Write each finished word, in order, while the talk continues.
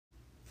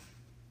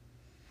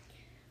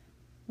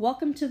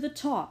Welcome to the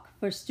Talk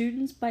for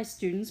Students by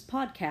Students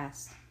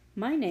podcast.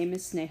 My name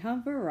is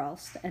Sneha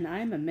Verelst and I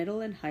am a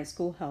middle and high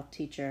school health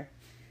teacher.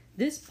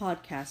 This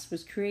podcast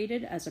was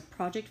created as a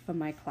project for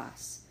my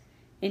class.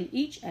 In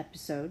each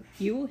episode,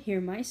 you will hear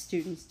my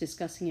students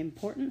discussing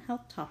important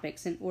health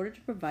topics in order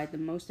to provide the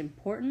most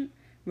important,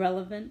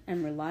 relevant,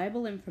 and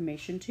reliable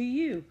information to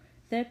you,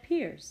 their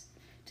peers.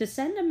 To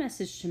send a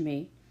message to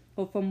me,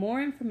 or for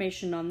more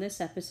information on this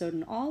episode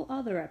and all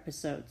other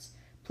episodes,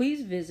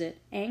 please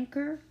visit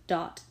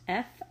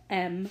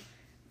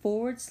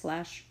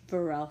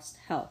anchor.fm/Verelst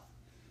Health.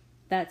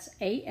 That's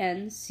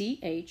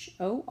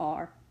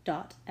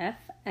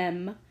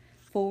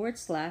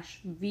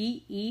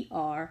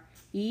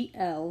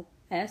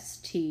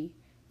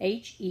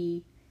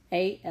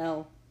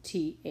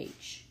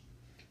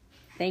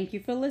Thank you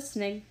for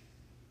listening.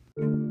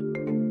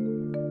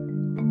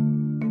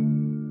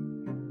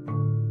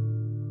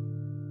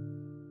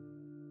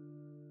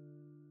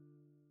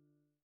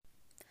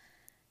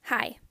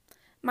 Hi,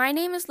 my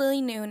name is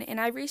Lily Noon, and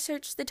I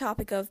researched the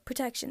topic of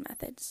protection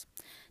methods.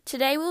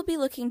 Today we'll be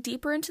looking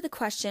deeper into the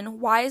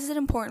question, why is it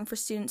important for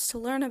students to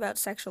learn about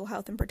sexual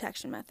health and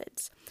protection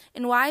methods,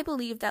 and why I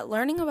believe that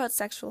learning about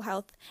sexual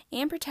health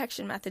and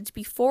protection methods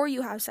before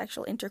you have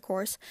sexual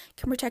intercourse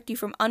can protect you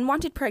from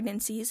unwanted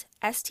pregnancies,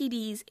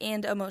 STDs,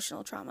 and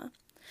emotional trauma.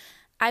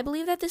 I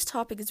believe that this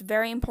topic is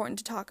very important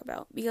to talk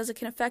about because it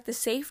can affect the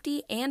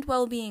safety and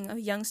well-being of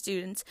young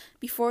students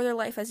before their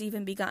life has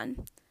even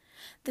begun.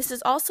 This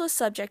is also a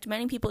subject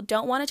many people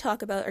don't want to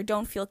talk about or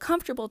don't feel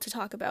comfortable to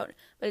talk about,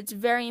 but it's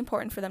very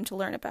important for them to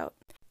learn about.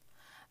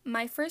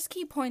 My first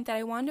key point that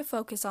I want to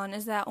focus on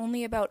is that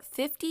only about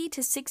 50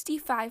 to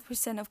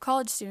 65% of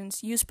college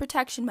students use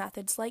protection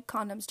methods like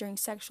condoms during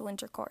sexual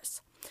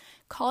intercourse.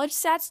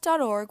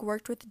 CollegeStats.org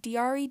worked with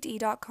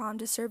DRED.com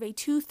to survey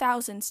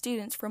 2,000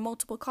 students from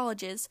multiple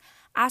colleges,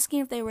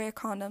 asking if they wear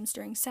condoms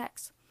during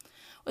sex,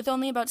 with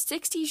only about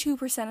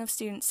 62% of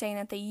students saying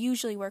that they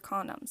usually wear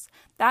condoms.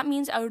 That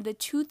means out of the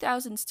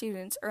 2,000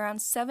 students,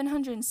 around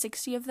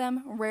 760 of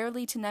them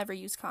rarely to never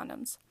use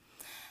condoms.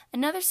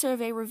 Another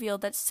survey revealed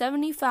that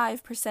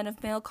 75%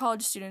 of male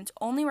college students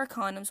only wear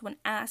condoms when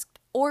asked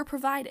or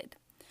provided.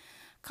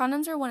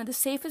 Condoms are one of the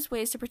safest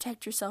ways to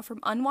protect yourself from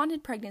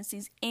unwanted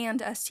pregnancies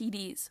and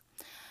STDs.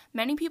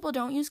 Many people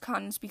don't use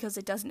condoms because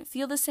it doesn't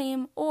feel the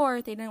same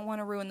or they didn't want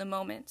to ruin the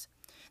moment.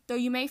 Though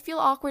you may feel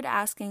awkward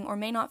asking or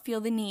may not feel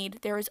the need,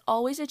 there is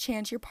always a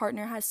chance your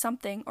partner has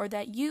something or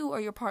that you or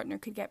your partner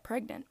could get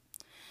pregnant.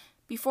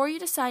 Before you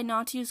decide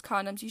not to use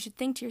condoms, you should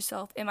think to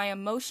yourself, am I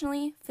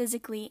emotionally,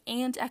 physically,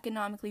 and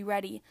economically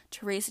ready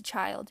to raise a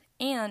child?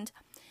 And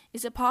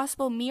is it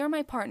possible me or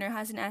my partner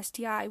has an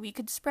STI we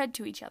could spread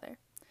to each other?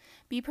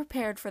 Be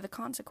prepared for the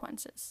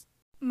consequences.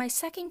 My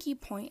second key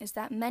point is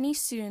that many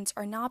students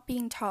are not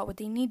being taught what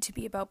they need to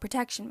be about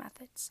protection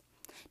methods.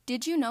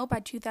 Did you know by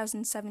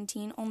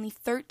 2017 only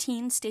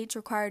 13 states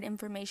required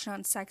information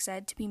on sex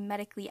ed to be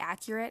medically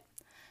accurate?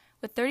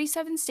 With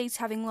 37 states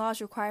having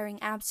laws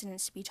requiring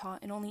abstinence to be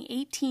taught and only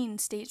 18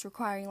 states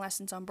requiring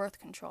lessons on birth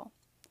control.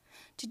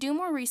 To do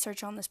more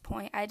research on this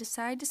point, I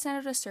decided to send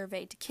out a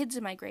survey to kids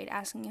in my grade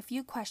asking a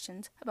few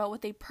questions about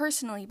what they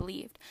personally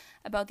believed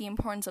about the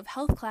importance of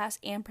health class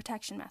and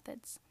protection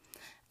methods.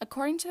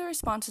 According to the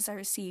responses I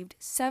received,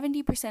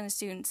 70% of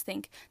students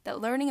think that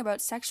learning about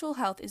sexual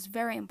health is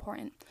very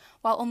important,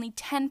 while only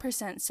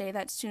 10% say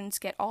that students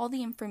get all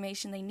the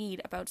information they need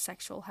about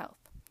sexual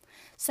health.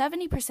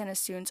 70% of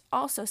students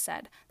also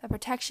said that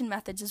protection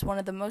methods is one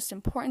of the most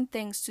important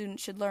things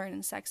students should learn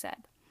in sex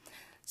ed.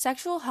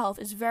 Sexual health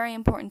is a very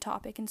important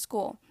topic in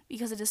school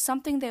because it is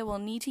something they will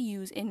need to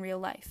use in real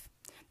life.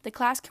 The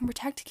class can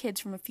protect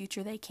kids from a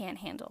future they can't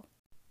handle.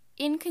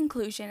 In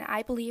conclusion,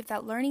 I believe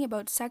that learning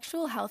about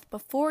sexual health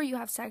before you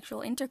have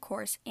sexual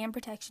intercourse and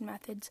protection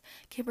methods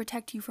can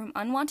protect you from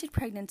unwanted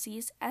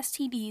pregnancies,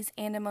 STDs,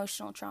 and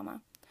emotional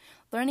trauma.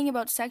 Learning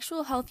about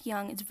sexual health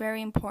young is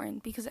very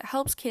important because it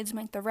helps kids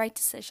make the right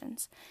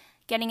decisions.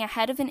 Getting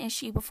ahead of an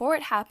issue before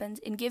it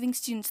happens and giving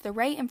students the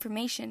right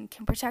information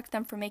can protect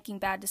them from making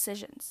bad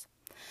decisions.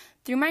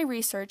 Through my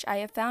research, I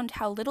have found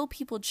how little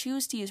people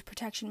choose to use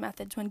protection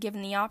methods when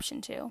given the option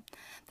to,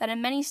 that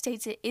in many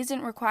states it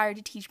isn't required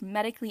to teach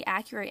medically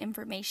accurate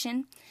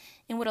information,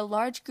 and what a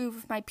large group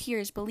of my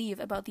peers believe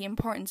about the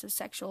importance of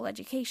sexual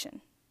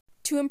education.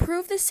 To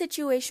improve this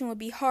situation would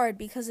be hard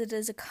because it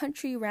is a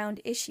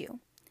country-round issue.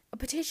 A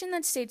petition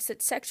that states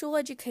that sexual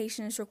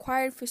education is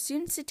required for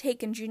students to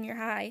take in junior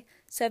high,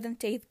 7th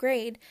to 8th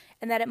grade,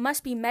 and that it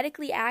must be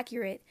medically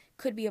accurate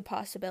could be a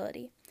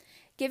possibility.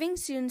 Giving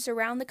students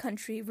around the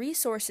country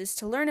resources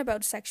to learn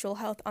about sexual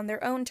health on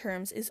their own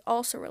terms is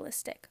also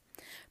realistic.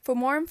 For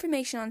more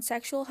information on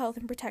sexual health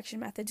and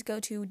protection methods, go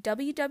to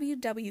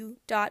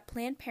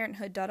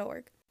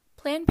www.plannedparenthood.org.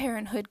 Planned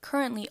Parenthood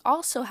currently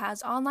also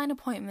has online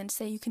appointments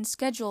that you can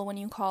schedule when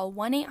you call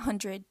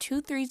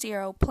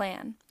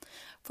 1-800-230-PLAN.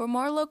 For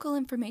more local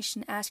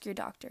information, ask your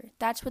doctor.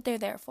 That's what they're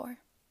there for.